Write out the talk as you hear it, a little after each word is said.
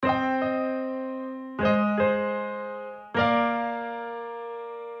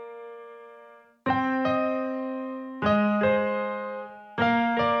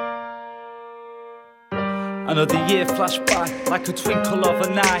Another year flashed by like a twinkle of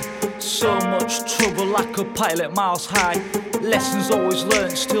an eye. So much trouble like a pilot miles high. Lessons always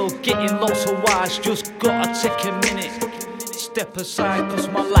learned, still getting lots of whys. Just gotta take a minute, step aside, cause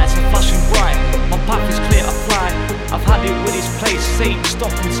my lights are flashing bright. My path is clear to fly. I've had it with this place, ain't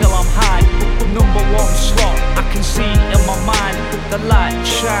stop until I'm high. Number one slot, I can see in my mind. The light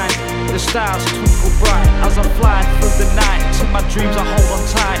shine, the stars twinkle bright as I fly through the night. To my dreams I hold on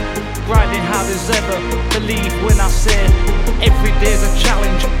tight, grinding hard as ever. Believe when I say every day's a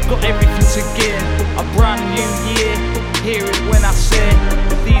challenge, got everything to gain. A brand new year, hear it when I say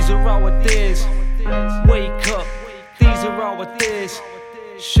these are our days. Wake up, these are our days.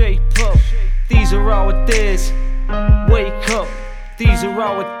 Shape up, these are our days. Wake up, these are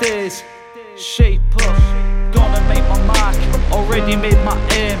our days. Shape up, gonna make my mark, already made my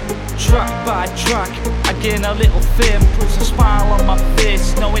aim. Track by track, I gain a little fame. Puts a smile on my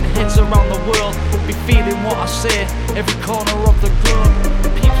face, knowing heads around the world be feeling what I say. Every corner of the globe,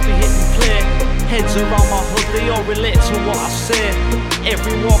 peeps be hitting play. Heads around my hood, they all relate to what I say.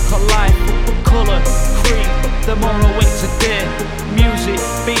 Every walk of life, colour, creed, the more awake today. Music,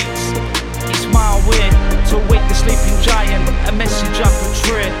 beats, it's my way to wake the sleeping giant. A message I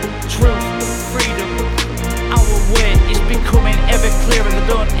portray, truth, freedom, our way is becoming ever clearer. They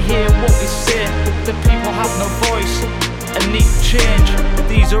don't hear what we say. The people have no voice and need change.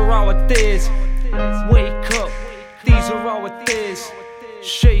 These are our days. Wake up, these are our days.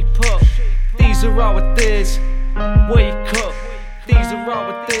 Shape up, these are our days. Wake up, these are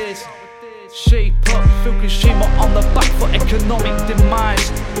our days. Shape up, Fukushima on the back for economic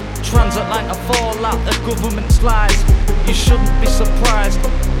demise. Transatlantic fallout, the government's lies. You shouldn't be surprised.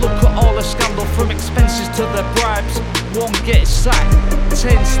 Look at all the scandal, from expenses to the bribes. One gets sacked,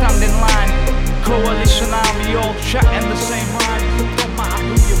 10 stand in line. Coalition army all chatting the same rhyme. Don't matter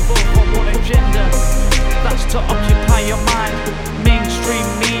who you vote for, one agenda, that's to occupy your mind. Mainstream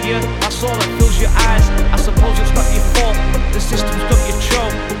media, that's all that fills your eyes. I suppose it's not your fault, the system's got you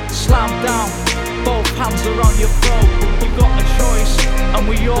choked. Slam down, both hands are on your throat. You got a choice, and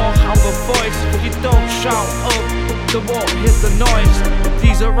we all have a voice. If you don't shout up, they won't hear the noise.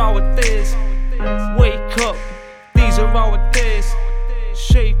 These are our days. Wake up, these are our days.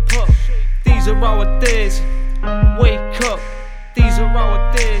 Shape up, these are our days. Wake up, these are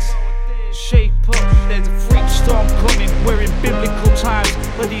our days. Shape up, there's a freak storm coming. We're in biblical times.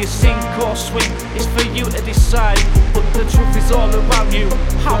 Whether you sink or swim, it's for you to decide. But the truth is all around you,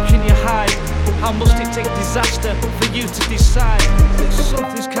 how can you hide? How must it take disaster for you to decide that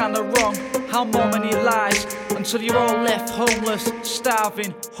something's kinda wrong? How many lies until you're all left homeless,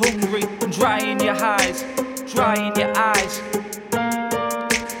 starving, hungry, and drying your eyes. Drying your eyes,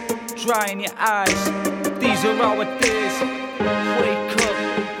 drying your eyes. These are our days. Wake up,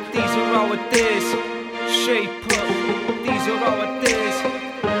 these are our days. Shape up, these are our days.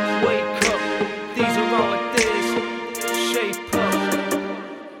 Wake up, these are our days. Shape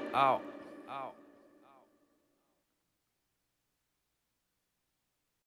up. Out.